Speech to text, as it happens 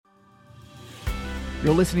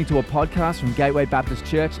You're listening to a podcast from Gateway Baptist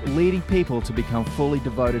Church, leading people to become fully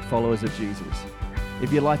devoted followers of Jesus.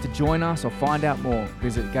 If you'd like to join us or find out more,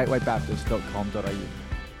 visit gatewaybaptist.com.au.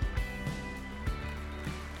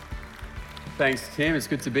 Thanks, Tim. It's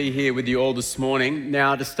good to be here with you all this morning.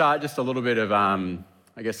 Now, to start, just a little bit of,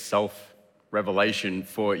 self-revelation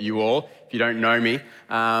for you all. If you don't know me,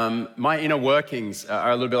 my inner workings are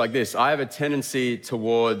a little bit like this. I have a tendency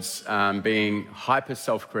towards being hyper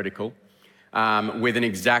self-critical with an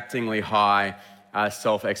exactingly high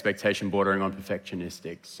self-expectation bordering on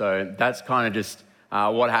perfectionistic. So that's kind of just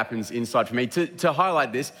what happens inside for me. To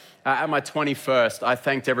highlight this, at my 21st, I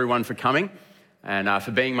thanked everyone for coming and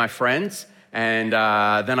for being my friends. And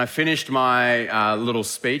then I finished my little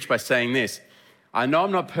speech by saying this: I know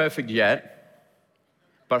I'm not perfect yet,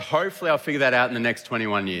 but hopefully I'll figure that out in the next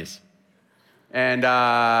 21 years. And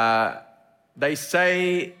they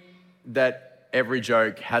say that every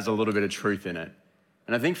joke has a little bit of truth in it.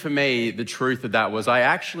 And I think for me, the truth of that was I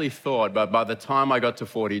actually thought, but by the time I got to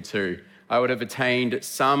 42, I would have attained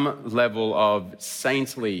some level of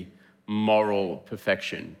saintly moral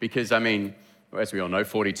perfection. Because, I mean, as we all know,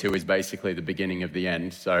 42 is basically the beginning of the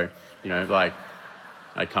end. So, I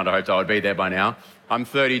kind of hoped I would be there by now. I'm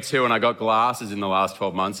 32 and I got glasses in the last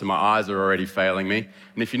 12 months and my eyes are already failing me.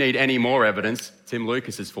 And if you need any more evidence, Tim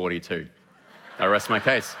Lucas is 42. I rest my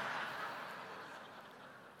case.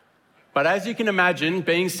 But as you can imagine,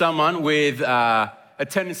 being someone with a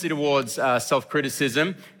tendency towards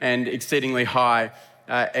self-criticism and exceedingly high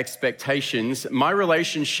expectations, my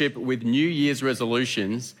relationship with New Year's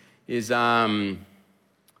resolutions is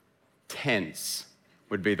tense,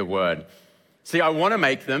 would be the word. See, I want to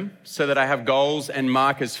make them so that I have goals and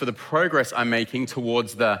markers for the progress I'm making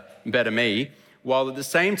towards the better me, while at the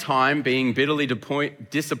same time being bitterly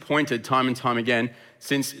disappointed time and time again,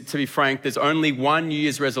 since, to be frank, there's only one New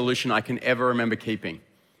Year's resolution I can ever remember keeping.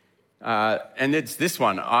 And it's this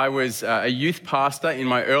one. I was a youth pastor in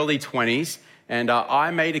my early 20s, and I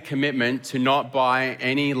made a commitment to not buy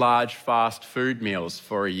any large fast food meals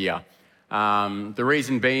for a year. The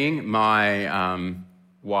reason being, my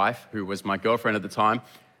wife, who was my girlfriend at the time,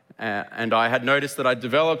 and I had noticed that I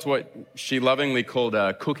developed what she lovingly called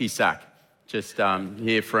a cookie sack. Just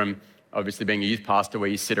here from obviously being a youth pastor where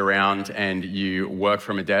you sit around and you work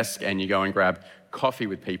from a desk and you go and grab coffee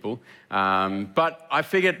with people. But I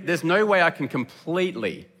figured there's no way I can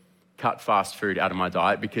completely cut fast food out of my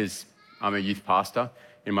diet because I'm a youth pastor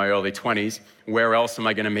in my early 20s. Where else am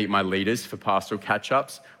I going to meet my leaders for pastoral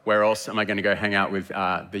catch-ups? Where else am I going to go hang out with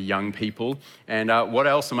the young people? And what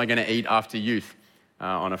else am I going to eat after youth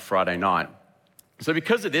on a Friday night? So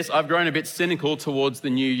because of this, I've grown a bit cynical towards the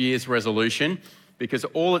New Year's resolution because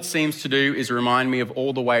all it seems to do is remind me of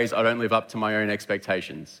all the ways I don't live up to my own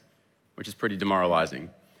expectations, which is pretty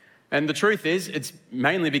demoralizing. And the truth is, it's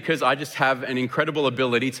mainly because I just have an incredible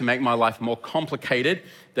ability to make my life more complicated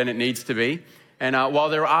than it needs to be. And while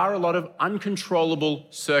there are a lot of uncontrollable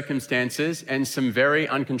circumstances and some very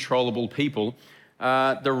uncontrollable people,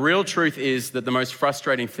 the real truth is that the most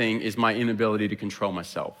frustrating thing is my inability to control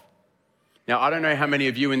myself. Now, I don't know how many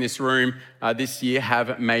of you in this room this year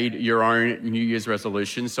have made your own New Year's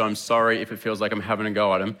resolutions, so I'm sorry if it feels like I'm having a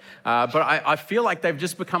go at them. But I feel like they've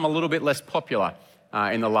just become a little bit less popular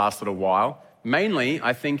in the last little while. Mainly,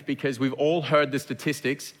 I think, because we've all heard the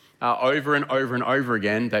statistics over and over and over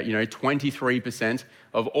again that, 23%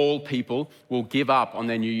 of all people will give up on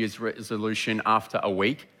their New Year's resolution after a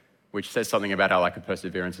week, which says something about our lack of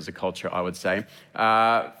perseverance as a culture, I would say.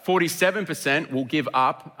 47% will give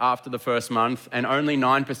up after the first month, and only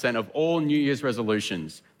 9% of all New Year's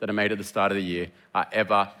resolutions that are made at the start of the year are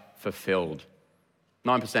ever fulfilled.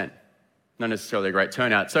 9%. Not necessarily a great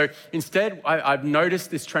turnout. So instead, I've noticed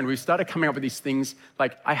this trend. We've started coming up with these things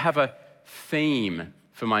like, I have a theme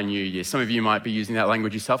for my new year. Some of you might be using that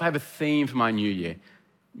language yourself. I have a theme for my new year.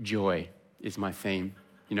 Joy is my theme,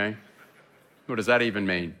 What does that even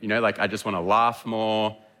mean? I just want to laugh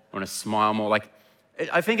more, I want to smile more.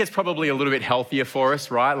 I think it's probably a little bit healthier for us,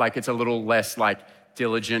 right? It's a little less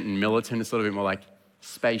diligent and militant. It's a little bit more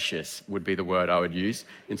spacious would be the word I would use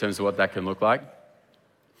in terms of what that can look like.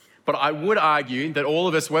 But I would argue that all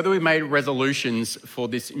of us, whether we made resolutions for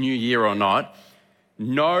this new year or not,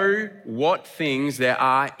 know what things there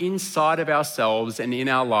are inside of ourselves and in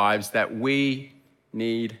our lives that we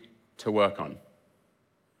need to work on.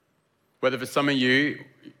 Whether for some of you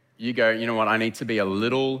go, you know what, I need to be a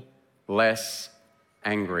little less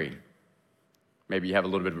angry. Maybe you have a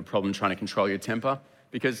little bit of a problem trying to control your temper.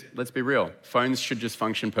 Because let's be real, phones should just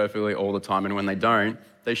function perfectly all the time, and when they don't,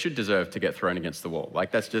 they should deserve to get thrown against the wall.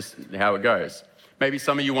 That's just how it goes. Maybe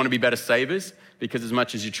some of you want to be better savers because as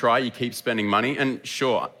much as you try, you keep spending money. And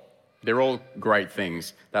sure, they're all great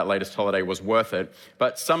things. That latest holiday was worth it.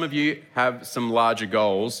 But some of you have some larger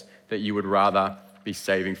goals that you would rather be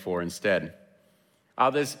saving for instead.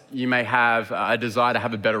 Others, you may have a desire to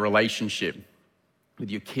have a better relationship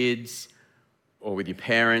with your kids or with your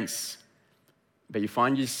parents, but you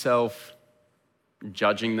find yourself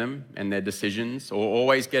judging them and their decisions, or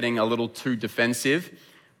always getting a little too defensive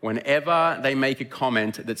whenever they make a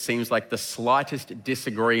comment that seems like the slightest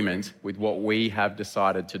disagreement with what we have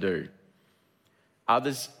decided to do.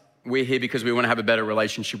 Others, we're here because we want to have a better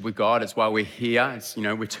relationship with God. It's why we're here.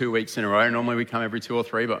 We're 2 weeks in a row. Normally we come every 2 or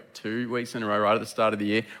 3, but 2 weeks in a row right at the start of the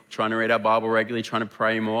year. We're trying to read our Bible regularly, trying to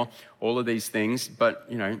pray more, all of these things. But,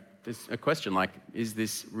 there's a question like, is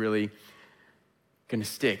this really going to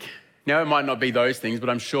stick? Now, it might not be those things, but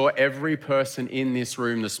I'm sure every person in this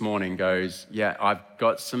room this morning goes, yeah, I've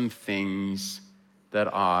got some things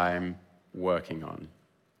that I'm working on.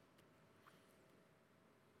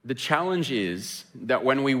 The challenge is that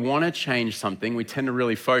when we want to change something, we tend to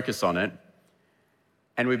really focus on it,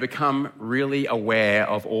 and we become really aware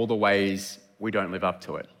of all the ways we don't live up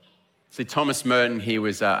to it. See, Thomas Merton, he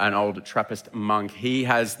was an old Trappist monk. He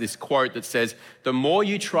has this quote that says, "The more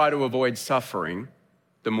you try to avoid suffering,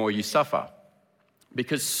 the more you suffer,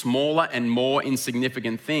 because smaller and more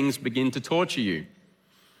insignificant things begin to torture you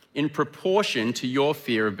in proportion to your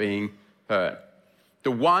fear of being hurt.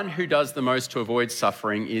 The one who does the most to avoid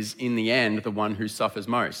suffering is, in the end, the one who suffers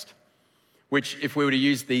most." Which, if we were to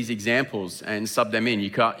use these examples and sub them in,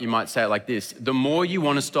 you might say it like this: the more you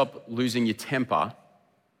want to stop losing your temper,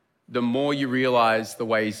 the more you realize the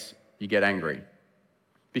ways you get angry.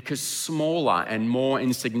 Because smaller and more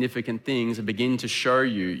insignificant things begin to show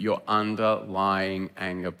you your underlying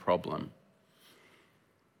anger problem.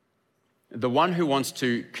 The one who wants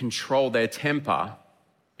to control their temper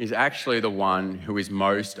is actually the one who is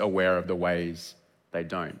most aware of the ways they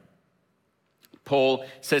don't. Paul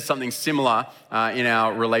says something similar in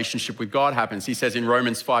our relationship with God happens. He says in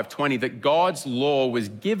Romans 5:20 that God's law was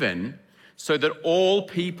given so that all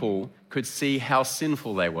people could see how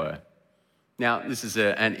sinful they were. Now, this is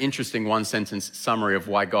an interesting one-sentence summary of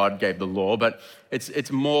why God gave the law, but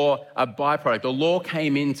it's more a byproduct. The law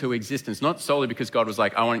came into existence not solely because God was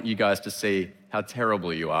like, I want you guys to see how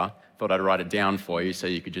terrible you are. Thought I'd write it down for you so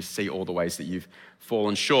you could just see all the ways that you've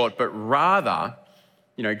fallen short, but rather,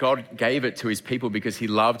 God gave it to his people because he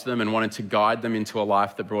loved them and wanted to guide them into a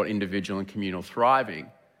life that brought individual and communal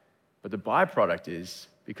thriving. But the byproduct is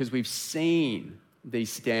because we've seen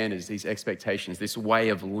these standards, these expectations, this way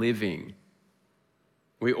of living,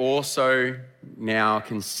 we also now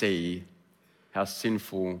can see how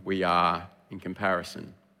sinful we are in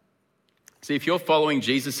comparison. See, if you're following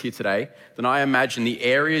Jesus here today, then I imagine the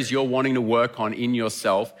areas you're wanting to work on in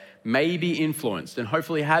yourself may be influenced, and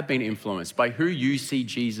hopefully have been influenced, by who you see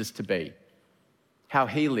Jesus to be, how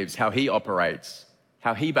he lives, how he operates,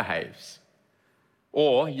 how he behaves.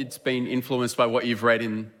 Or it's been influenced by what you've read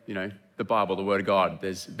in, the Bible, the Word of God.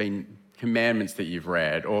 There's been commandments that you've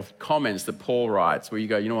read, or comments that Paul writes where you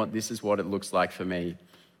go, you know what, this is what it looks like for me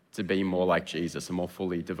to be more like Jesus, a more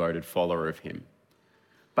fully devoted follower of him.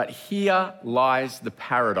 But here lies the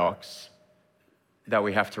paradox that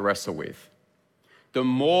we have to wrestle with. The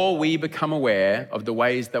more we become aware of the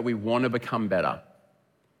ways that we want to become better,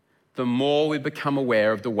 the more we become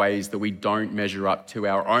aware of the ways that we don't measure up to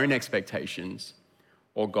our own expectations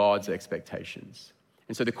or God's expectations.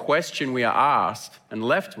 And so the question we are asked and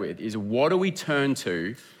left with is, what do we turn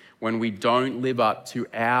to when we don't live up to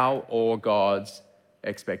our or God's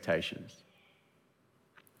expectations?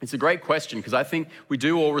 It's a great question because I think we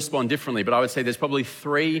do all respond differently, but I would say there's probably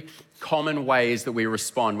 3 common ways that we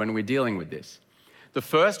respond when we're dealing with this. The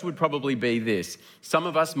first would probably be this. Some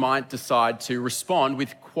of us might decide to respond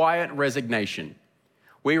with quiet resignation.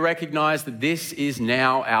 We recognize that this is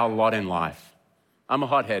now our lot in life. I'm a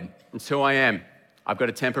hothead. It's who I am. I've got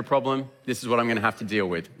a temper problem. This is what I'm going to have to deal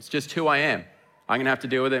with. It's just who I am. I'm going to have to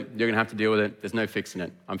deal with it. You're going to have to deal with it. There's no fixing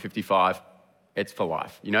it. I'm 55. It's for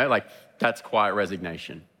life. That's quiet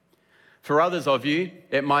resignation. For others of you,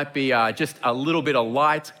 it might be just a little bit of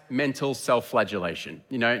light mental self-flagellation.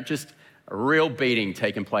 Just a real beating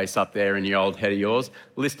taking place up there in your old head of yours,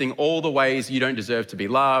 listing all the ways you don't deserve to be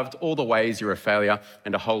loved, all the ways you're a failure,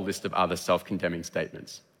 and a whole list of other self-condemning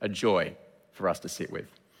statements. A joy for us to sit with.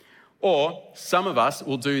 Or some of us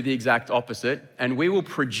will do the exact opposite, and we will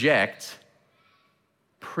project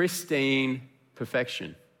pristine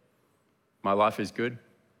perfection. My life is good.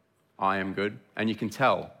 I am good. And you can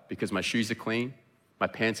tell because my shoes are clean, my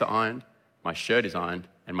pants are ironed, my shirt is ironed,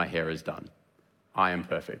 and my hair is done. I am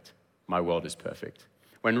perfect. my world is perfect.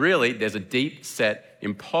 When really, there's a deep-set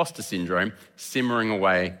imposter syndrome simmering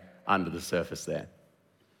away under the surface there.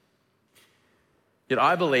 Yet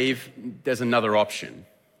I believe there's another option,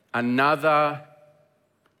 another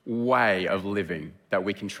way of living that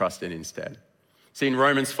we can trust in instead. See, in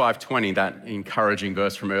Romans 5:20, that encouraging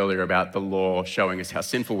verse from earlier about the law showing us how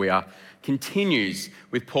sinful we are, continues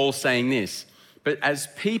with Paul saying this, but as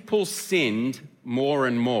people sinned more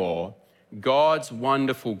and more, God's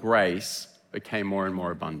wonderful grace became more and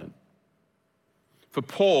more abundant. For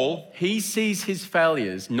Paul, he sees his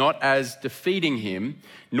failures not as defeating him,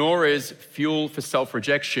 nor as fuel for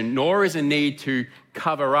self-rejection, nor as a need to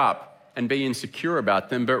cover up and be insecure about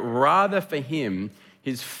them, but rather for him,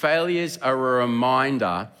 his failures are a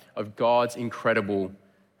reminder of God's incredible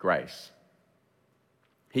grace.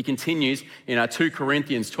 He continues in 2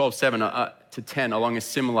 Corinthians 12:7-10 along a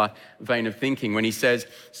similar vein of thinking when he says,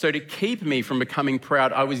 so to keep me from becoming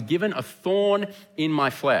proud, I was given a thorn in my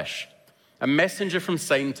flesh, a messenger from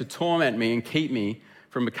Satan to torment me and keep me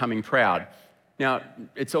from becoming proud. Now,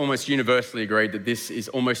 it's almost universally agreed that this is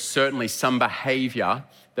almost certainly some behavior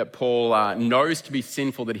that Paul knows to be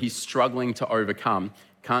sinful that he's struggling to overcome,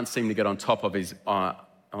 can't seem to get on top of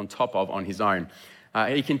on his own.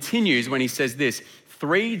 He continues when he says this,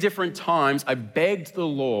 3 different times I begged the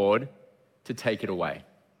Lord to take it away.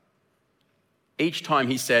 Each time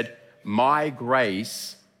he said, my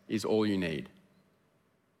grace is all you need.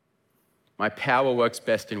 My power works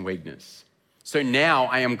best in weakness. So now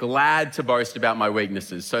I am glad to boast about my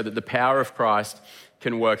weaknesses so that the power of Christ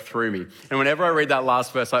can work through me. And whenever I read that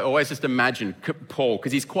last verse, I always just imagine Paul,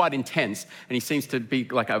 because he's quite intense and he seems to be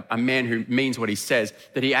like a man who means what he says,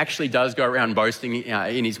 that he actually does go around boasting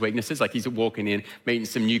in his weaknesses. Like he's walking in, meeting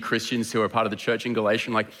some new Christians who are part of the church in Galatia,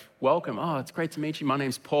 like, welcome. Oh, it's great to meet you. My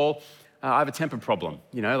name's Paul. I have a temper problem.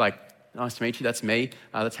 Like, nice to meet you. That's me.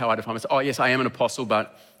 That's how I define myself. Oh, yes, I am an apostle,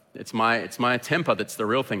 but it's my temper that's the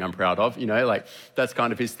real thing I'm proud of, like that's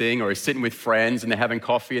kind of his thing. Or he's sitting with friends and they're having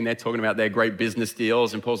coffee and they're talking about their great business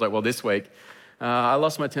deals. And Paul's like, well, this week, I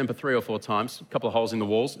lost my temper 3 or 4 times, a couple of holes in the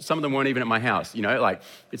walls. Some of them weren't even at my house,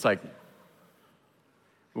 it's like,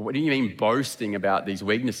 what do you mean boasting about these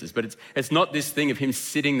weaknesses? But it's not this thing of him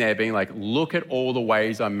sitting there being like, look at all the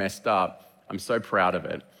ways I messed up. I'm so proud of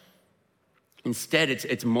it. Instead,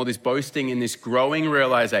 it's more this boasting and this growing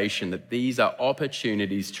realization that these are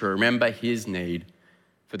opportunities to remember his need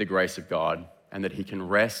for the grace of God and that he can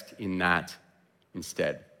rest in that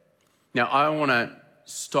instead. Now, I want to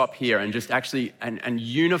stop here and just actually and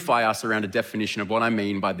unify us around a definition of what I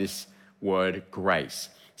mean by this word grace.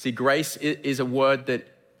 See, grace is a word that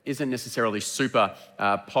isn't necessarily super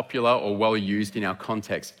popular or well used in our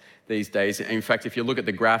context these days. In fact, if you look at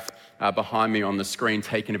the graph behind me on the screen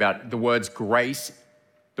taken about the word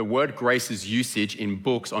grace's usage in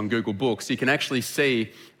books on Google Books, you can actually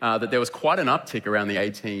see that there was quite an uptick around the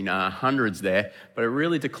 1800s there, but it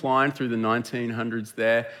really declined through the 1900s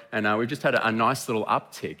there, and we've just had a nice little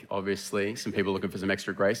uptick, obviously. Some people looking for some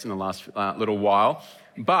extra grace in the last little while,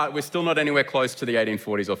 but we're still not anywhere close to the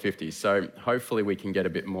 1840s or 50s, so hopefully we can get a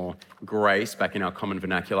bit more grace back in our common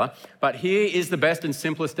vernacular. But here is the best and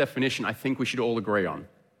simplest definition I think we should all agree on.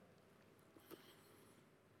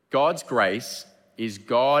 God's grace is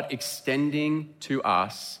God extending to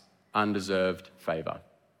us undeserved favor.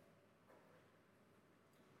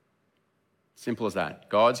 Simple as that.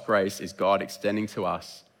 God's grace is God extending to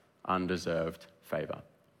us undeserved favor.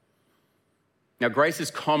 Now, grace is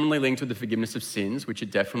commonly linked with the forgiveness of sins, which it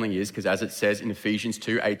definitely is, because as it says in Ephesians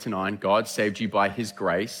 2:8-9, God saved you by his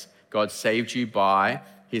grace. God saved you by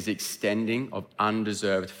his extending of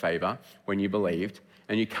undeserved favor when you believed.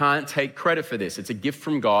 And you can't take credit for this. It's a gift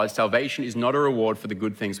from God. Salvation is not a reward for the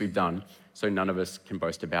good things we've done, so none of us can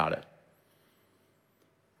boast about it.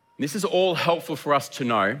 This is all helpful for us to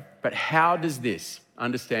know, but how does this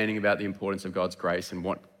understanding about the importance of God's grace and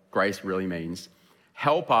what grace really means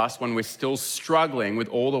help us when we're still struggling with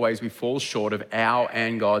all the ways we fall short of our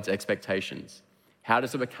and God's expectations? How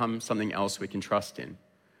does it become something else we can trust in?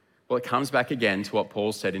 Well, it comes back again to what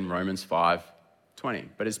Paul said in Romans 5:20.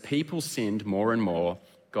 But as people sinned more and more,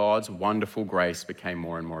 God's wonderful grace became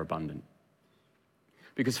more and more abundant.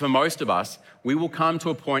 Because for most of us, we will come to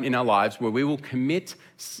a point in our lives where we will commit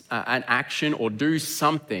an action or do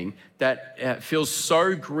something that feels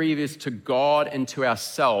so grievous to God and to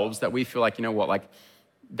ourselves that we feel like,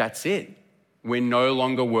 that's it. We're no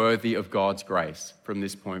longer worthy of God's grace from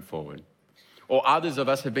this point forward. Or others of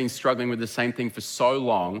us have been struggling with the same thing for so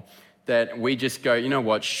long that we just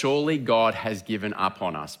go, surely God has given up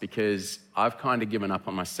on us because I've kind of given up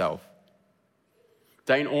on myself.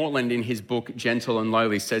 Dane Ortland, in his book Gentle and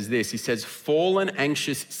Lowly, says this. He says, fallen,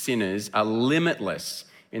 anxious sinners are limitless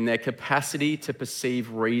in their capacity to perceive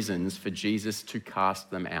reasons for Jesus to cast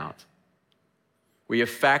them out. We have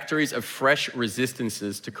factories of fresh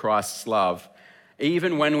resistances to Christ's love.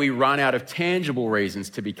 Even when we run out of tangible reasons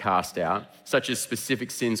to be cast out, such as specific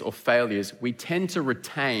sins or failures, we tend to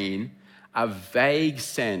retain a vague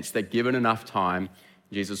sense that given enough time,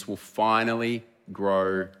 Jesus will finally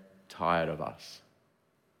grow tired of us.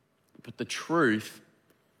 But the truth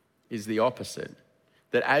is the opposite.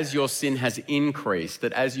 That as your sin has increased,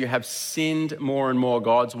 that as you have sinned more and more,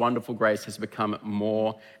 God's wonderful grace has become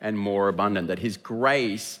more and more abundant. That his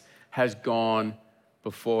grace has gone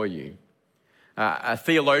before you. A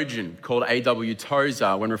theologian called A.W.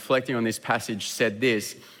 Tozer, when reflecting on this passage, said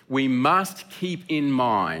this: we must keep in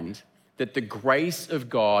mind that the grace of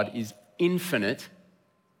God is infinite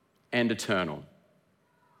and eternal.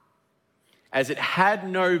 As it had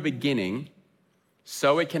no beginning,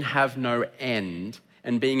 so it can have no end.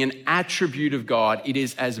 And being an attribute of God, it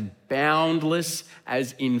is as boundless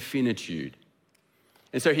as infinitude.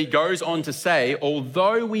 And so he goes on to say,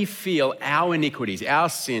 although we feel our iniquities, our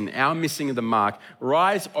sin, our missing of the mark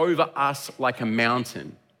rise over us like a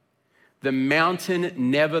mountain, the mountain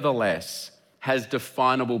nevertheless has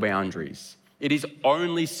definable boundaries. It is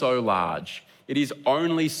only so large. It is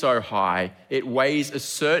only so high. It weighs a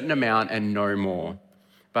certain amount and no more.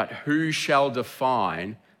 But who shall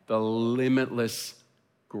define the limitless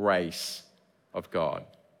grace of God?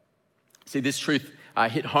 See, this truth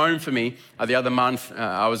hit home for me the other month.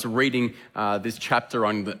 I was reading this chapter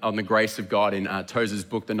on the grace of God in Tozer's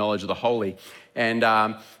book, The Knowledge of the Holy. And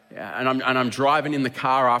I'm driving in the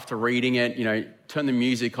car after reading it, turn the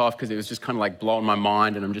music off because it was just kind of like blowing my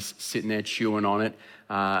mind, and I'm just sitting there chewing on it.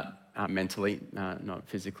 Mentally, not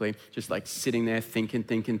physically, just like sitting there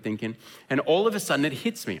thinking. And all of a sudden it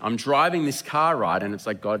hits me. I'm driving this car ride, and it's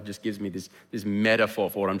like God just gives me this metaphor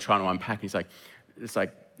for what I'm trying to unpack. It's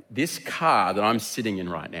like this car that I'm sitting in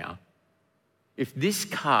right now, if this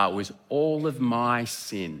car was all of my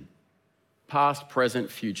sin, past,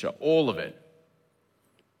 present, future, all of it,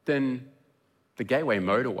 then the Gateway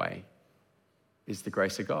motorway is the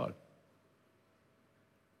grace of God.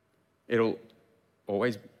 It'll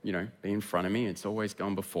always, be in front of me. It's always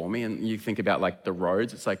going before me. And you think about like the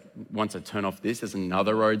roads. It's like once I turn off this, there's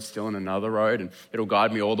another road still and another road, and it'll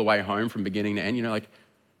guide me all the way home from beginning to end. Like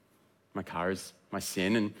my car is my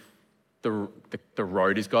sin, and the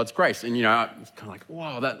road is God's grace. And, it's kind of like,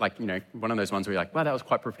 wow, that one of those ones where you're like, wow, that was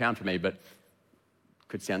quite profound for me, but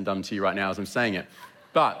could sound dumb to you right now as I'm saying it.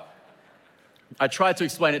 But I tried to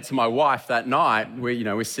explain it to my wife that night.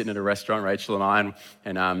 We're sitting at a restaurant, Rachel and I,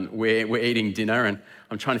 and we're eating dinner, and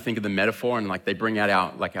I'm trying to think of the metaphor, and like they bring out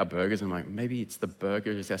our burgers, and I'm like, maybe it's the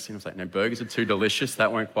burgers. I was like, no, burgers are too delicious.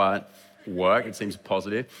 That won't quite work. It seems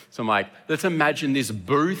positive. So I'm like, let's imagine this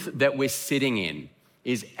booth that we're sitting in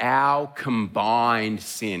is our combined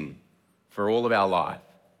sin for all of our life.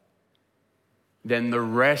 Then the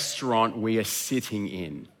restaurant we are sitting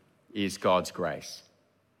in is God's grace.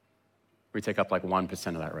 We take up like 1%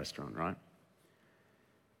 of that restaurant, right?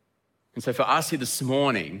 And so for us here this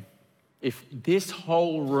morning, if this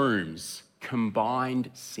whole room's combined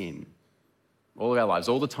sin, all of our lives,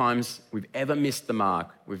 all the times we've ever missed the mark,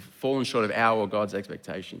 we've fallen short of our or God's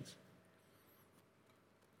expectations,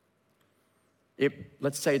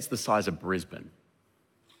 let's say it's the size of Brisbane,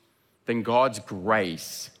 then God's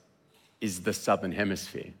grace is the southern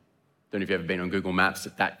hemisphere. Don't know if you've ever been on Google Maps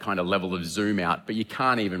at that kind of level of zoom out, but you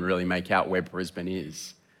can't even really make out where Brisbane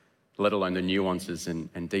is, let alone the nuances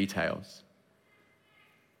and details.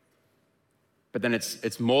 But then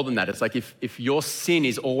it's more than that. It's like if your sin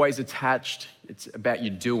is always attached, it's about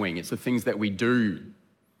your doing, it's the things that we do.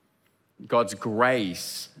 God's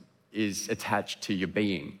grace is attached to your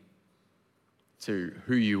being, to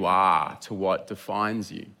who you are, to what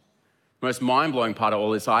defines you. The most mind-blowing part of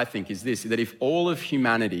all this, I think, is this, that if all of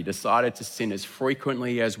humanity decided to sin as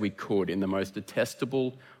frequently as we could in the most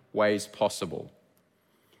detestable ways possible,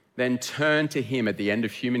 then turn to him at the end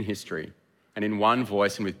of human history and in one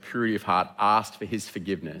voice and with purity of heart asked for his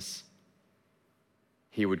forgiveness,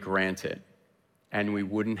 he would grant it, and we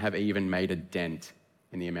wouldn't have even made a dent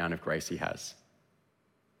in the amount of grace he has.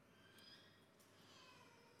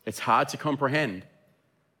 It's hard to comprehend,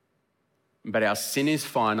 but our sin is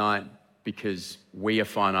finite because we are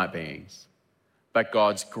finite beings. But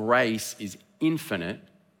God's grace is infinite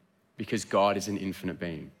because God is an infinite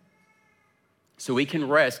being. So we can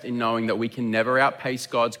rest in knowing that we can never outpace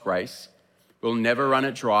God's grace. We'll never run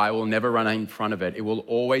it dry. We'll never run in front of it. It will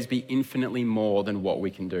always be infinitely more than what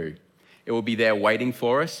we can do. It will be there waiting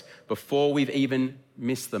for us before we've even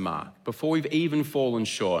missed the mark, before we've even fallen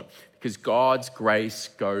short, because God's grace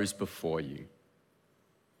goes before you.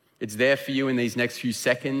 It's there for you in these next few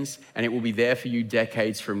seconds, and it will be there for you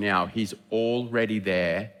decades from now. He's already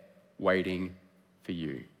there waiting for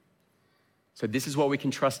you. So this is what we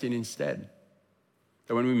can trust in instead.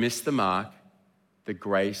 That when we miss the mark, the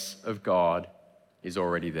grace of God is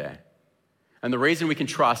already there. And the reason we can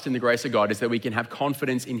trust in the grace of God is that we can have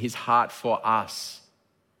confidence in his heart for us.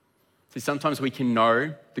 See, sometimes we can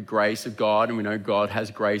know the grace of God and we know God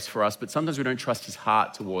has grace for us, but sometimes we don't trust his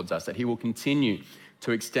heart towards us, that he will continue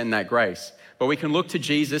to extend that grace. But we can look to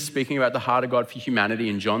Jesus speaking about the heart of God for humanity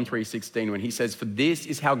in John 3:16 when he says, "For this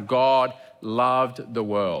is how God loved the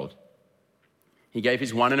world. He gave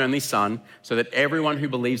his one and only Son so that everyone who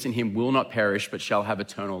believes in him will not perish but shall have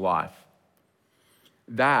eternal life."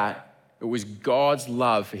 It was God's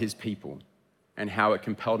love for his people and how it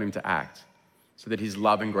compelled him to act so that his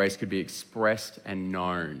love and grace could be expressed and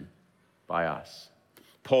known by us.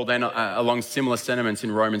 Paul then, along similar sentiments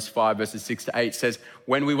in Romans 5 verses 6 to 8 says,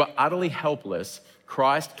 "When we were utterly helpless,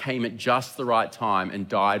 Christ came at just the right time and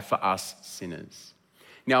died for us sinners."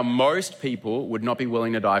 Now, most people would not be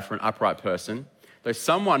willing to die for an upright person, though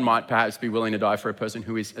someone might perhaps be willing to die for a person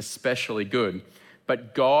who is especially good.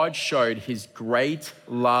 But God showed his great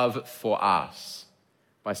love for us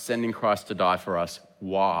by sending Christ to die for us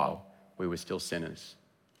while we were still sinners.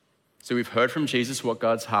 So we've heard from Jesus what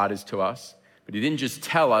God's heart is to us, but he didn't just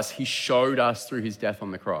tell us, he showed us through his death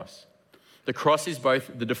on the cross. The cross is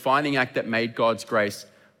both the defining act that made God's grace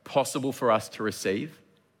possible for us to receive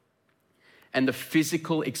and the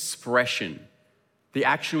physical expression, the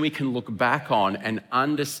action we can look back on and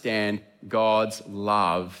understand God's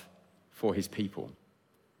love for his people.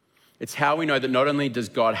 It's how we know that not only does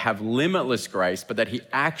God have limitless grace, but that he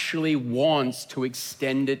actually wants to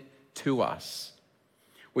extend it to us.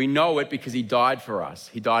 We know it because he died for us.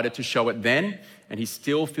 He died it to show it then, and he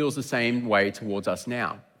still feels the same way towards us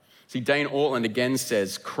now. See, Dane Ortland again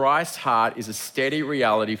says, Christ's heart is a steady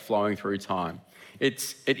reality flowing through time.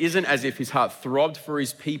 It isn't as if his heart throbbed for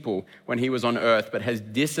his people when he was on earth, but has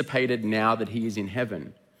dissipated now that he is in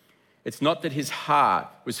heaven. It's not that his heart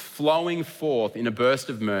was flowing forth in a burst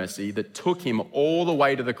of mercy that took him all the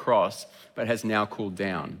way to the cross, but has now cooled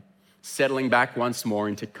down, settling back once more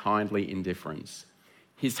into kindly indifference.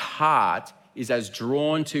 His heart is as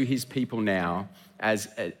drawn to his people now as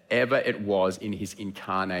ever it was in his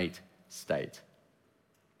incarnate state.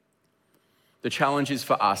 The challenge is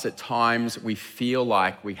for us, at times we feel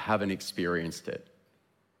like we haven't experienced it.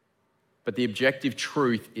 But the objective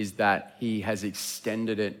truth is that he has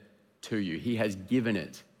extended it to you. He has given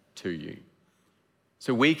it to you.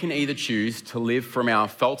 So we can either choose to live from our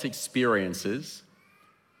felt experiences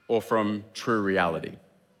or from true reality.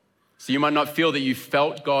 So you might not feel that you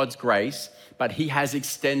felt God's grace, but he has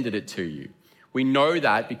extended it to you. We know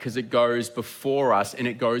that because it goes before us and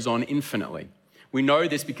it goes on infinitely. We know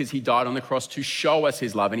this because he died on the cross to show us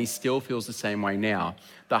his love, and he still feels the same way now.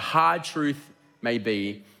 The hard truth may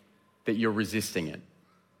be that you're resisting it.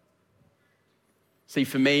 See,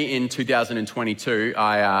 for me in 2022,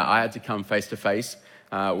 I had to come face to face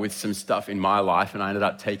with some stuff in my life, and I ended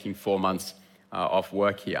up taking 4 months off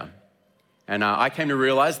work here. And I came to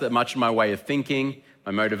realize that much of my way of thinking,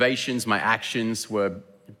 my motivations, my actions were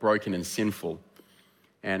broken and sinful.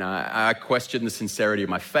 And I questioned the sincerity of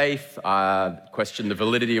my faith, I questioned the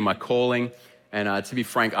validity of my calling, and to be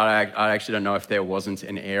frank, I actually don't know if there wasn't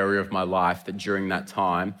an area of my life that during that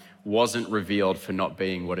time wasn't revealed for not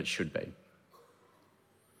being what it should be.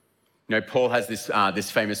 You know, Paul has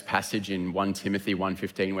this famous passage in 1 Timothy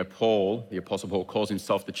 1:15 where Paul, the Apostle Paul, calls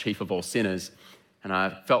himself the chief of all sinners. And I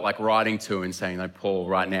felt like writing to him and saying, no, Paul,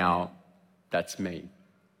 right now, that's me.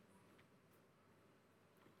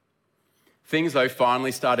 Things, though,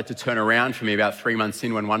 finally started to turn around for me about 3 months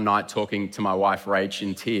in when one night, talking to my wife, Rach,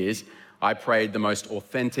 in tears, I prayed the most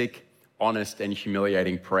authentic, honest, and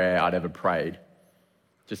humiliating prayer I'd ever prayed,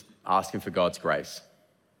 just asking for God's grace.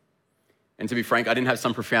 And to be frank, I didn't have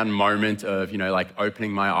some profound moment of, like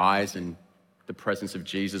opening my eyes and the presence of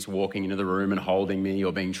Jesus walking into the room and holding me,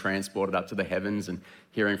 or being transported up to the heavens and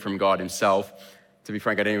hearing from God himself. To be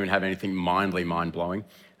frank, I didn't even have anything mind-blowing.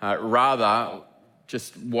 Rather,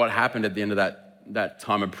 just what happened at the end of that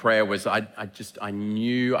time of prayer was I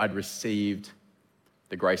knew I'd received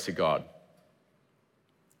the grace of God.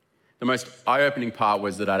 The most eye-opening part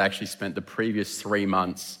was that I'd actually spent the previous 3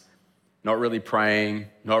 months not really praying,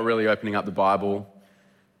 not really opening up the Bible.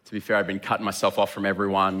 To be fair, I'd been cutting myself off from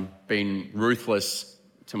everyone, being ruthless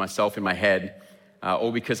to myself in my head,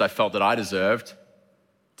 all because I felt that I deserved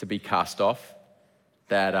to be cast off,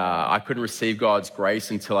 that I couldn't receive God's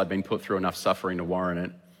grace until I'd been put through enough suffering to warrant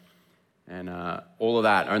it. And all of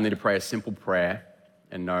that only to pray a simple prayer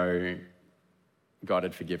and know God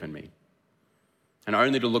had forgiven me. And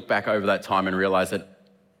only to look back over that time and realize that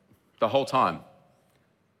the whole time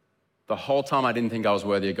I didn't think I was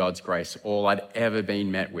worthy of God's grace. All I'd ever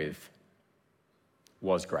been met with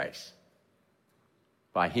was grace.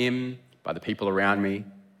 By Him, by the people around me,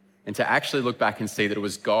 and to actually look back and see that it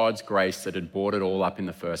was God's grace that had brought it all up in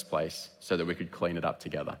the first place so that we could clean it up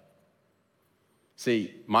together.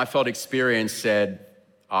 See, my felt experience said,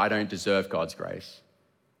 I don't deserve God's grace.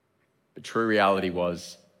 But true reality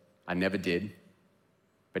was, I never did,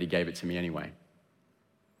 but He gave it to me anyway.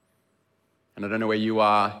 And I don't know where you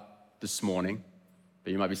are this morning,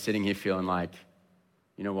 but you might be sitting here feeling like,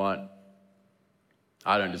 you know what?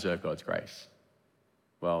 I don't deserve God's grace.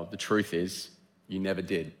 Well, the truth is, you never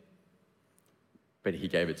did, but He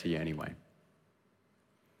gave it to you anyway.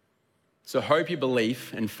 So hope your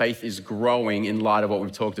belief and faith is growing in light of what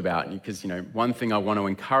we've talked about. Because, one thing I want to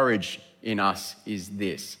encourage in us is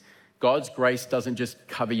this. God's grace doesn't just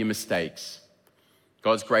cover your mistakes.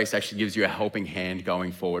 God's grace actually gives you a helping hand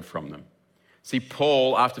going forward from them. See,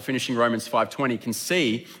 Paul, after finishing Romans 5:20, can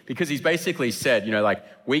see, because he's basically said,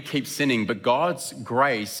 we keep sinning, but God's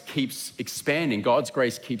grace keeps expanding. God's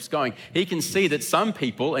grace keeps going. He can see that some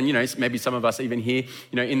people, and maybe some of us even here,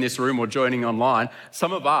 in this room or joining online,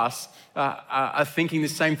 some of us are thinking the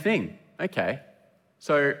same thing. Okay,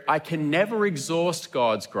 so I can never exhaust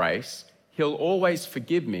God's grace. He'll always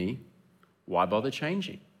forgive me. Why bother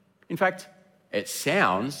changing? In fact, it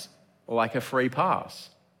sounds like a free pass.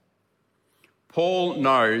 Paul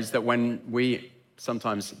knows that when we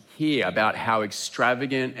sometimes hear about how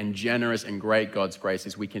extravagant and generous and great God's grace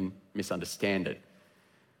is, we can misunderstand it.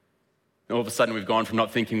 And all of a sudden, we've gone from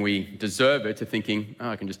not thinking we deserve it to thinking,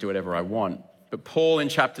 I can just do whatever I want. But Paul in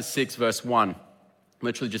chapter 6, verse 1,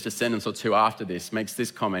 literally just a sentence or two after this, makes this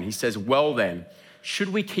comment. He says, well then,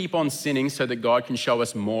 should we keep on sinning so that God can show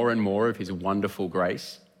us more and more of His wonderful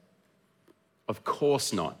grace? Of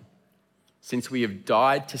course not. Since we have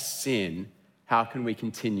died to sin, how can we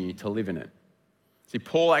continue to live in it? See,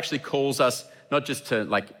 Paul actually calls us not just to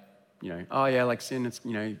sin, it's,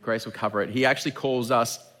 grace will cover it. He actually calls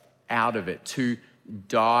us out of it, to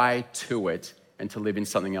die to it and to live in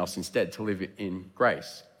something else instead, to live in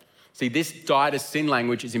grace. See, this die to sin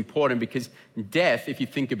language is important because death, if you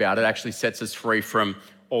think about it, actually sets us free from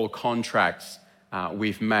all contracts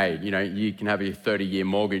we've made. You can have a 30-year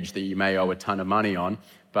mortgage that you may owe a ton of money on,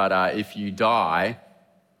 but if you die,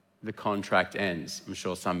 the contract ends. I'm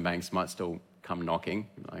sure some banks might still come knocking,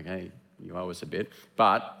 like, hey, you owe us a bit.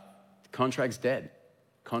 But the contract's dead.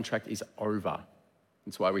 Contract is over.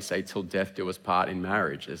 That's why we say till death do us part in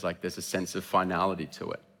marriage. There's a sense of finality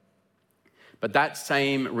to it. But that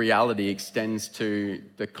same reality extends to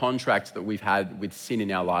the contract that we've had with sin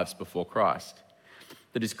in our lives before Christ.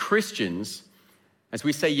 That as Christians, as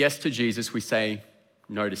we say yes to Jesus, we say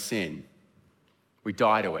no to sin. We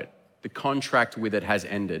die to it. The contract with it has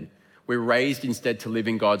ended. We're raised instead to live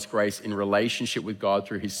in God's grace in relationship with God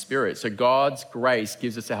through His Spirit. So God's grace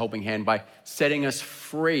gives us a helping hand by setting us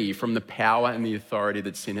free from the power and the authority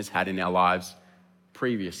that sin has had in our lives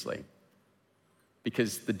previously.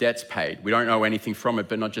 Because the debt's paid. We don't owe anything from it,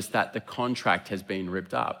 but not just that, the contract has been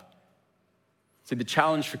ripped up. See, the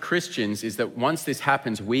challenge for Christians is that once this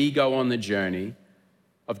happens, we go on the journey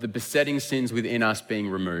of the besetting sins within us being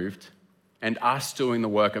removed and us doing the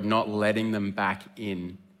work of not letting them back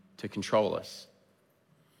in to control us.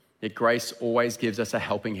 Yet grace always gives us a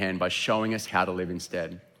helping hand by showing us how to live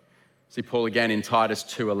instead. See, Paul again in Titus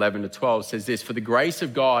 2:11-12 says this, for the grace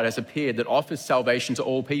of God has appeared that offers salvation to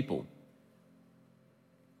all people.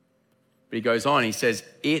 But he goes on, he says,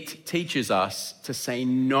 it teaches us to say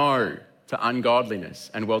no to ungodliness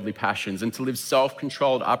and worldly passions and to live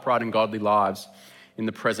self-controlled, upright and godly lives in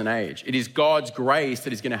the present age. It is God's grace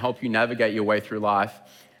that is going to help you navigate your way through life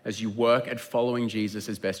as you work at following Jesus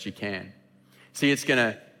as best you can. See, it's going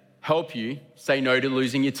to help you say no to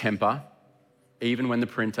losing your temper, even when the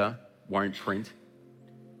printer won't print.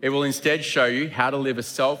 It will instead show you how to live a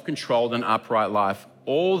self-controlled and upright life,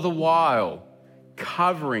 all the while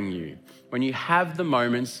covering you when you have the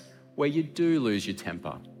moments where you do lose your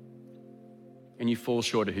temper and you fall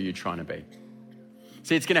short of who you're trying to be.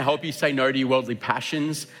 See, it's going to help you say no to your worldly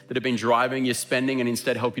passions that have been driving your spending and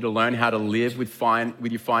instead help you to learn how to live with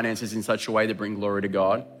your finances in such a way that bring glory to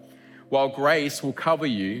God. While grace will cover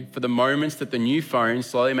you for the moments that the new phone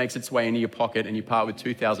slowly makes its way into your pocket and you part with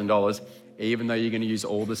 $2,000, even though you're going to use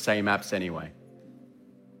all the same apps anyway.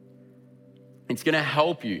 It's going to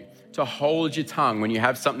help you to hold your tongue when you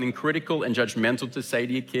have something critical and judgmental to say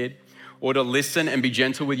to your kid, or to listen and be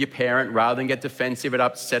gentle with your parent rather than get defensive and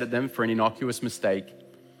upset at them for an innocuous mistake,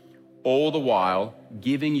 all the while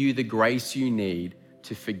giving you the grace you need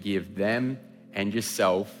to forgive them and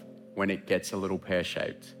yourself when it gets a little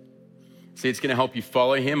pear-shaped. See, it's going to help you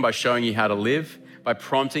follow him by showing you how to live, by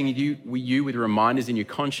prompting you with reminders in your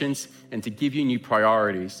conscience and to give you new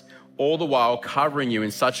priorities, all the while covering you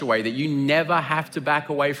in such a way that you never have to back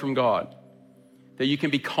away from God, that you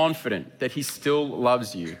can be confident that he still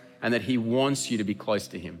loves you and that he wants you to be close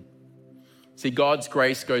to him. See, God's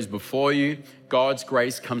grace goes before you, God's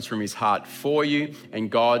grace comes from his heart for you,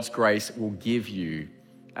 and God's grace will give you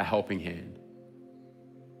a helping hand.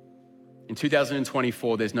 In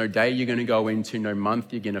 2024, there's no day you're going to go into, no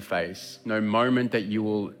month you're going to face, no moment that you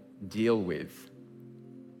will deal with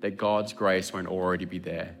that God's grace won't already be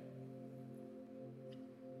there.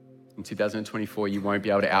 In 2024, you won't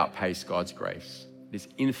be able to outpace God's grace. It is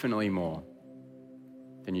infinitely more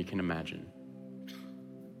than you can imagine.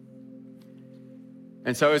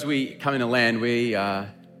 And so as we come into land, we are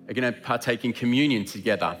going to partake in communion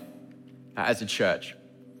together as a church.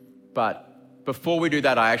 But before we do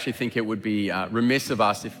that, I actually think it would be remiss of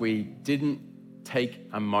us if we didn't take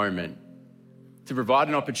a moment to provide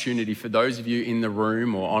an opportunity for those of you in the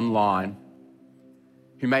room or online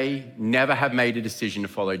who may never have made a decision to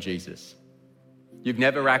follow Jesus. You've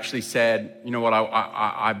never actually said, you know what,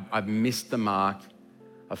 I've missed the mark,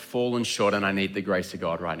 I've fallen short, and I need the grace of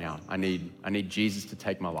God right now. I need Jesus to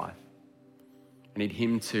take my life. I need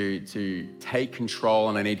him to take control,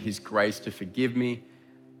 and I need his grace to forgive me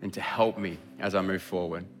and to help me as I move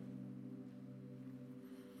forward.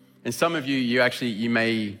 And some of you, you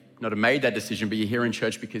may not have made that decision, but you're here in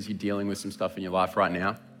church because you're dealing with some stuff in your life right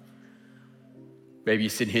now. Maybe you're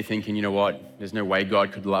sitting here thinking, you know what, there's no way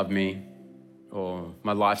God could love me, or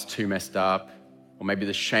my life's too messed up, or maybe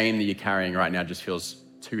the shame that you're carrying right now just feels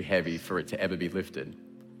too heavy for it to ever be lifted.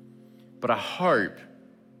 But I hope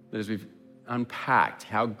that as we've unpacked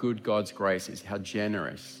how good God's grace is, how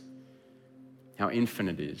generous, how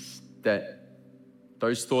infinite it is, that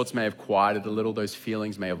those thoughts may have quieted a little, those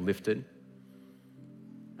feelings may have lifted.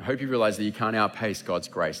 I hope you realize that you can't outpace God's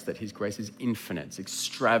grace, that his grace is infinite, it's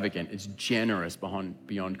extravagant, it's generous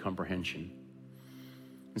beyond comprehension.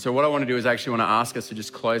 And so what I want to do is actually want to ask us to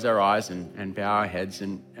just close our eyes and bow our heads,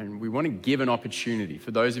 and we want to give an opportunity for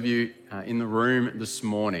those of you in the room this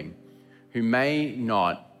morning who may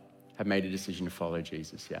not have made a decision to follow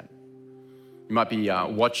Jesus yet. You might be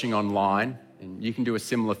watching online, and you can do a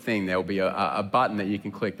similar thing. There will be a button that you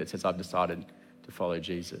can click that says, I've decided to follow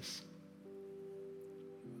Jesus.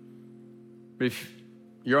 But if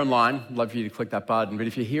you're online, I'd love for you to click that button. But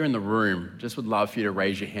if you're here in the room, just would love for you to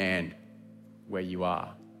raise your hand where you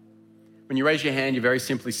are. When you raise your hand, you're very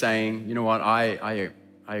simply saying, you know what, I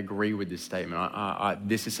agree with this statement.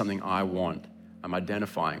 This is something I want. I'm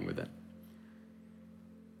identifying with it.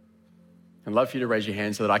 I'd love for you to raise your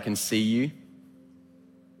hand so that I can see you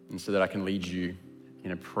and so that I can lead you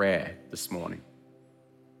in a prayer this morning.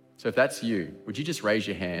 So if that's you, would you just raise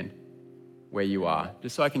your hand where you are,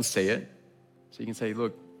 just so I can see it? So you can say,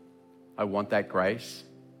 look, I want that grace.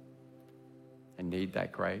 I need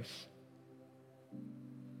that grace.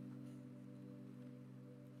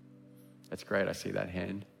 That's great. I see that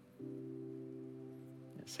hand.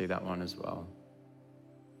 I see that one as well.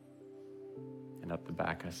 And up the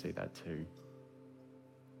back, I see that too.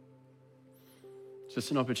 It's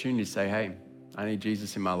just an opportunity to say, hey, I need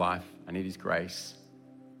Jesus in my life. I need his grace.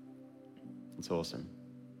 It's awesome.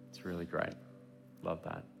 It's really great. Love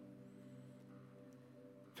that.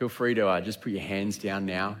 Feel free to just put your hands down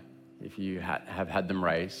now if you have had them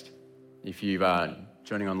raised. If you've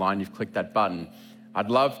joining online, you've clicked that button. I'd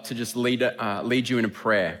love to just lead you in a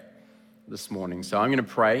prayer this morning. So I'm going to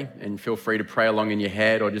pray, and feel free to pray along in your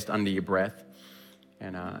head or just under your breath,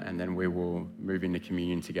 and then we will move into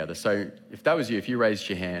communion together. So if that was you, if you raised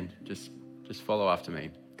your hand, just follow after me.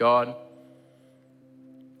 God,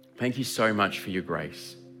 thank you so much for your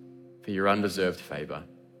grace, for your undeserved favor.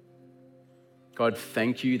 God,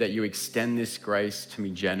 thank you that you extend this grace to me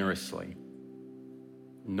generously,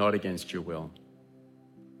 not against your will.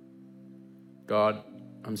 God,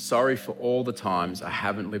 I'm sorry for all the times I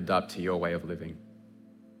haven't lived up to your way of living.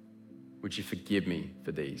 Would you forgive me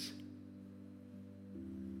for these?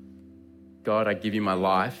 God, I give you my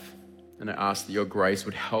life, and I ask that your grace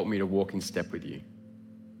would help me to walk in step with you.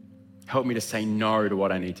 Help me to say no to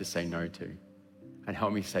what I need to say no to, and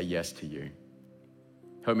help me say yes to you.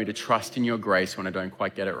 Help me to trust in your grace when I don't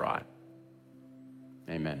quite get it right.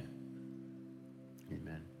 Amen.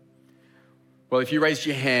 Amen. Well, if you raised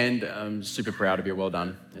your hand, I'm super proud of you. Well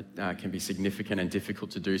done. It can be significant and difficult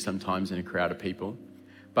to do sometimes in a crowd of people.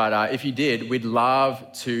 But if you did, we'd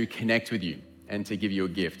love to connect with you and to give you a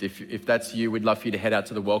gift. If that's you, we'd love for you to head out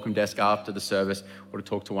to the welcome desk after the service or to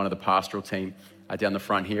talk to one of the pastoral team down the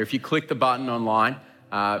front here. If you click the button online,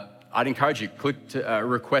 I'd encourage you, click to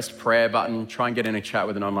request prayer button, try and get in a chat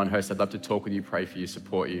with an online host. I'd love to talk with you, pray for you,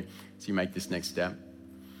 support you as you make this next step.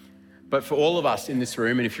 But for all of us in this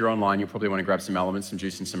room, and if you're online, you'll probably want to grab some elements, some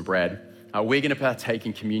juice and some bread. We're going to partake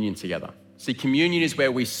in communion together. See, communion is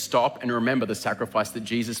where we stop and remember the sacrifice that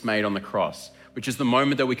Jesus made on the cross, which is the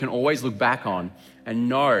moment that we can always look back on and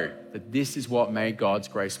know that this is what made God's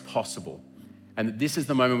grace possible. And that this is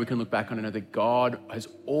the moment we can look back on and know that God has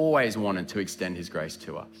always wanted to extend his grace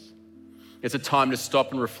to us. It's a time to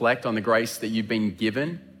stop and reflect on the grace that you've been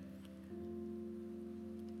given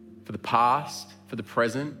for the past, for the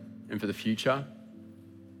present, and for the future.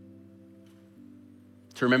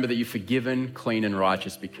 To remember that you're forgiven, clean, and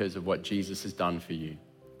righteous because of what Jesus has done for you.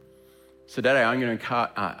 So today I'm going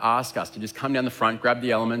to ask us to just come down the front, grab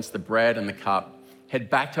the elements, the bread and the cup, head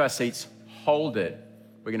back to our seats, hold it.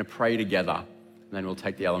 We're going to pray together, and then we'll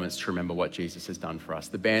take the elements to remember what Jesus has done for us.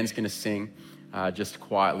 The band's going to sing just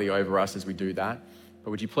quietly over us as we do that.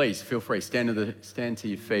 But would you please feel free, stand to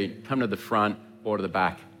your feet, come to the front or to the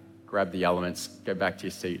back, grab the elements, go back to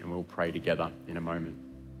your seat, and we'll pray together in a moment.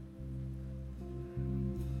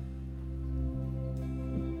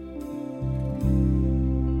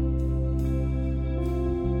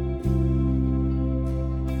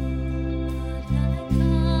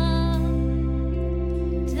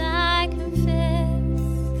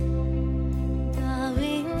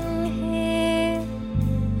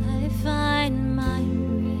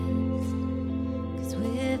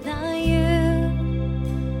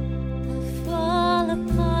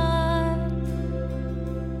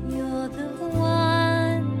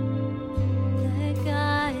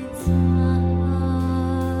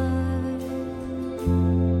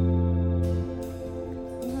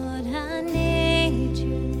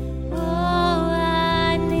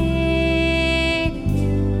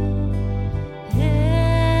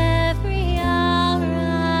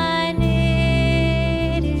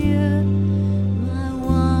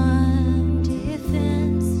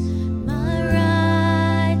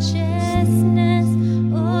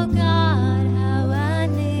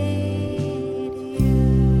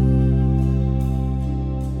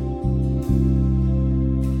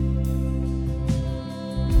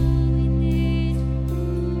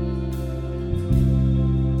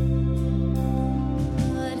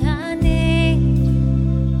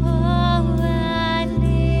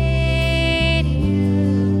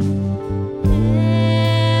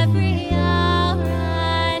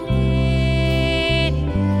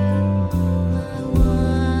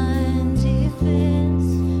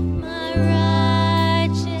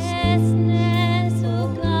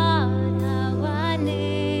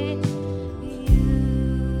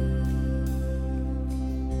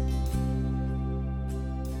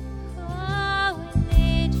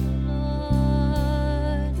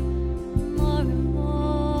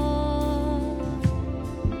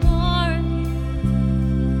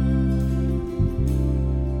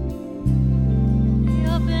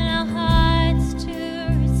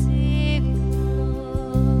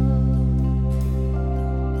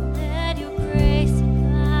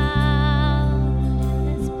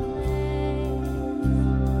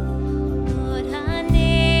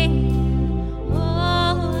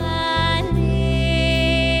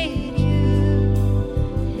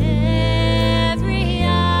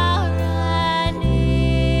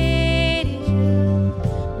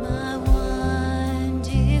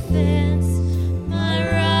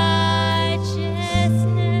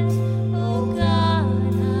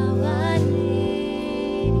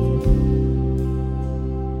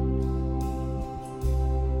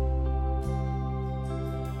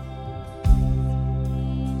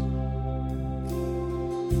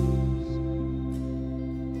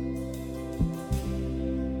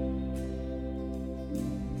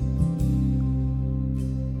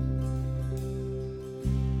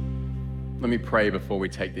 Let me pray before we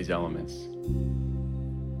take these elements.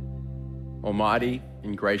 Almighty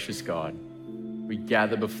and gracious God, we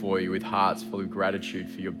gather before you with hearts full of gratitude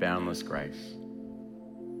for your boundless grace.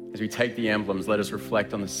 As we take the emblems, let us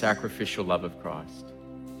reflect on the sacrificial love of Christ.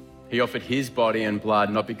 He offered his body and blood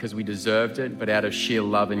not because we deserved it, but out of sheer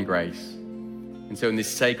love and grace. And so in this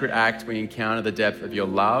sacred act, we encounter the depth of your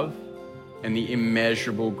love and the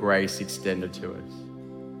immeasurable grace extended to us.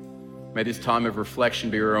 May this time of reflection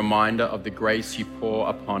be a reminder of the grace you pour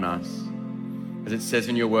upon us. As it says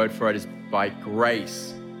in your word, for it is by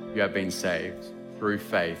grace you have been saved through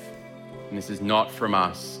faith. And this is not from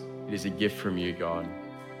us, it is a gift from you, God.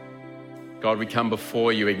 God, we come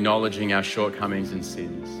before you acknowledging our shortcomings and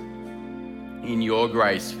sins. In your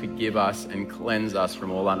grace, forgive us and cleanse us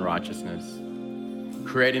from all unrighteousness.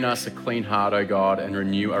 Create in us a clean heart, O God, and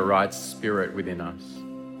renew a right spirit within us.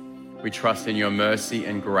 We trust in your mercy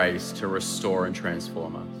and grace to restore and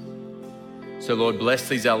transform us. So Lord, bless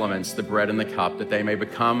these elements, the bread and the cup, that they may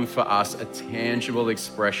become for us a tangible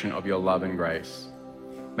expression of your love and grace.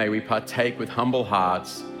 May we partake with humble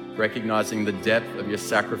hearts, recognizing the depth of your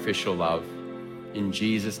sacrificial love. In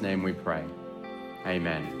Jesus' name we pray.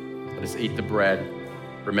 Amen. Let us eat the bread,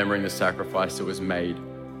 remembering the sacrifice that was made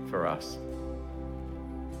for us.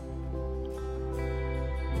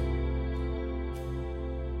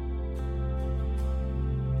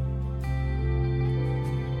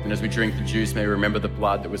 And as we drink the juice, may we remember the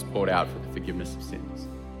blood that was poured out for the forgiveness of sins.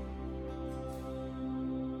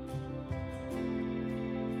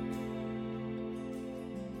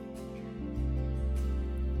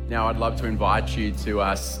 Now, I'd love to invite you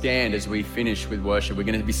to stand as we finish with worship. We're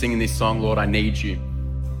going to be singing this song, Lord, I Need You.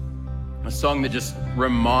 A song that just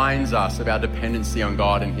reminds us of our dependency on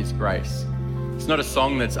God and His grace. It's not a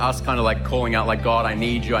song that's us kind of like calling out like, God, I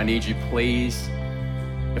need you, please.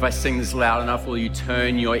 If I sing this loud enough, will you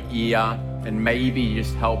turn your ear and maybe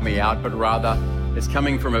just help me out? But rather, it's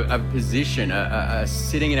coming from a position, a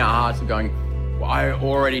sitting in our hearts and going, well, I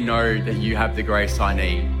already know that you have the grace I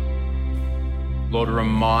need. Lord,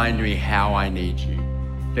 remind me how I need you,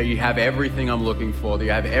 that you have everything I'm looking for, that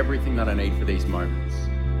you have everything that I need for these moments.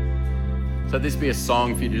 So this be a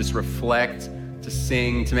song for you to just reflect, to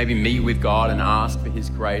sing, to maybe meet with God and ask for His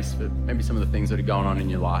grace for maybe some of the things that are going on in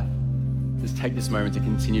your life. Just take this moment to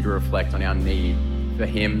continue to reflect on our need for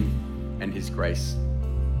Him and His grace.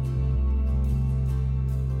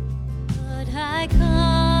 Lord, I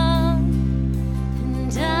come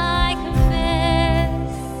and I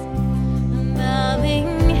confess,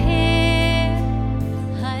 bowing here,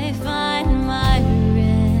 I find my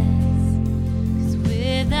rest. 'Cause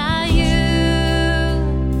without you,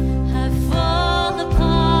 I fall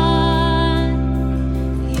apart.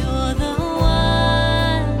 You're the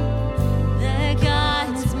one that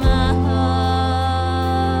guides my heart.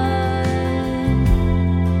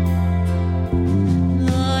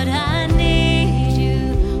 Lord, I need you.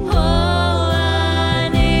 Oh, I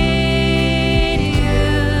need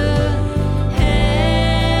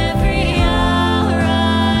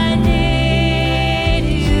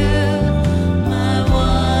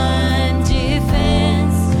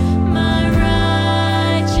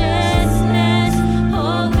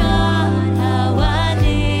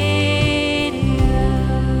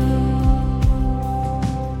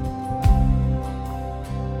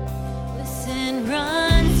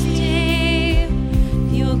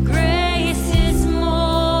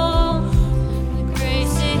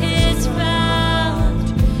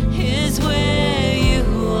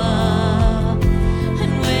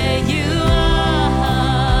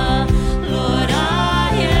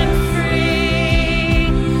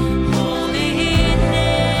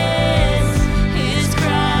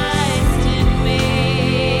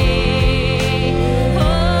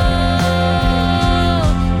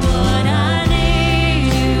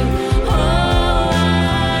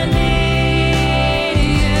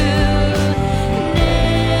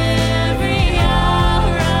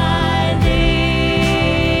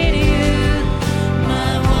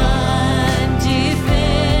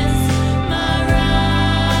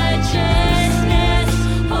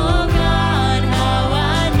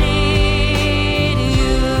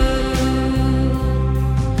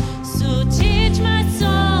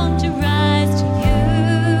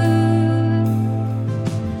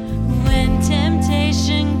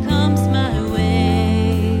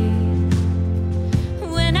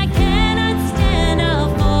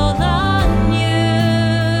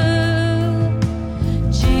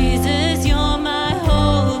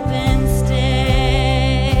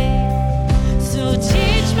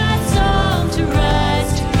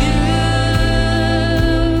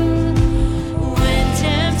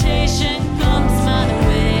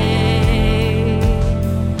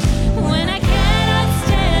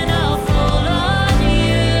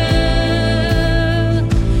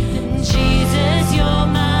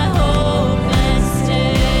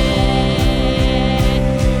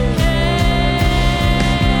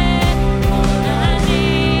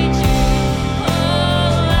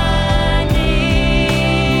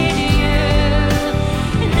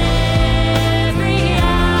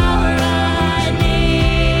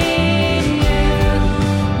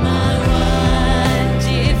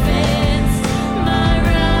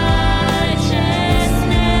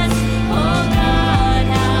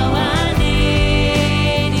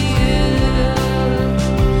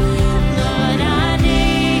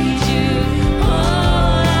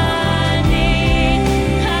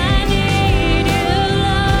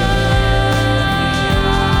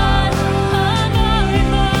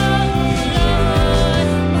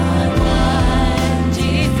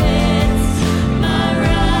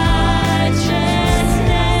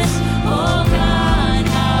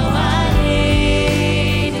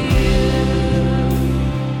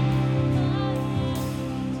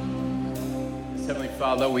Heavenly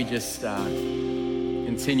Father, we just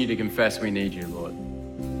continue to confess we need you, Lord.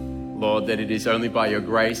 Lord, that it is only by your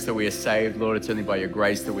grace that we are saved. Lord, it's only by your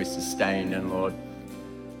grace that we're sustained. And Lord,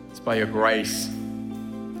 it's by your grace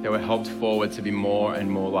that we're helped forward to be more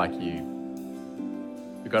and more like you.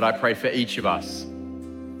 God, I pray for each of us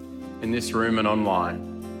in this room and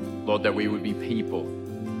online, Lord, that we would be people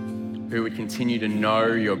who would continue to know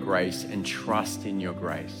your grace and trust in your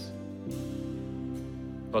grace.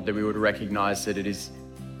 Lord, that we would recognize that it is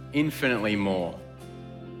infinitely more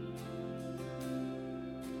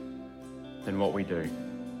than what we do,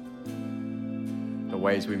 the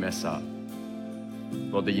ways we mess up.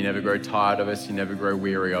 Lord, that you never grow tired of us, you never grow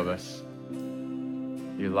weary of us.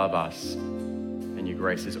 You love us, and your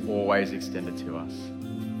grace is always extended to us.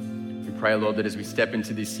 We pray, Lord, that as we step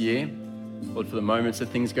into this year, Lord, for the moments that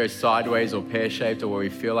things go sideways or pear-shaped or where we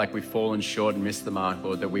feel like we've fallen short and missed the mark,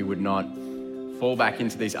 Lord, that we would not fall back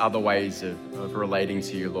into these other ways of relating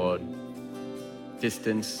to you, Lord.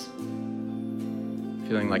 Distance,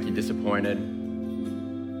 feeling like you're disappointed.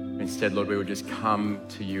 Instead, Lord, we would just come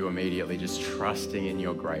to you immediately, just trusting in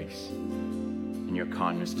your grace and your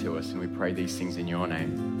kindness to us. And we pray these things in your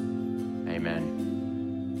name.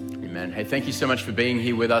 Amen. Amen. Hey, thank you so much for being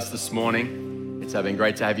here with us this morning. It's been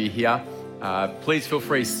great to have you here. Please feel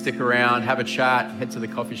free to stick around, have a chat, head to the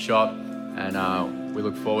coffee shop, and we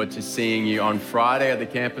look forward to seeing you on Friday at the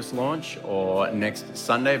campus launch or next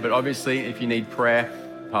Sunday. But obviously, if you need prayer,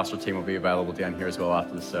 the pastoral team will be available down here as well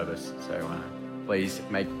after the service. So please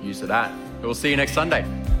make use of that. But we'll see you next Sunday.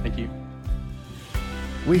 Thank you.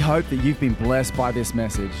 We hope that you've been blessed by this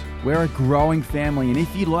message. We're a growing family, and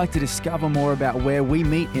if you'd like to discover more about where we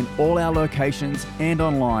meet in all our locations and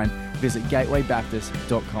online, visit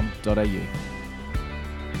gatewaybaptist.com.au.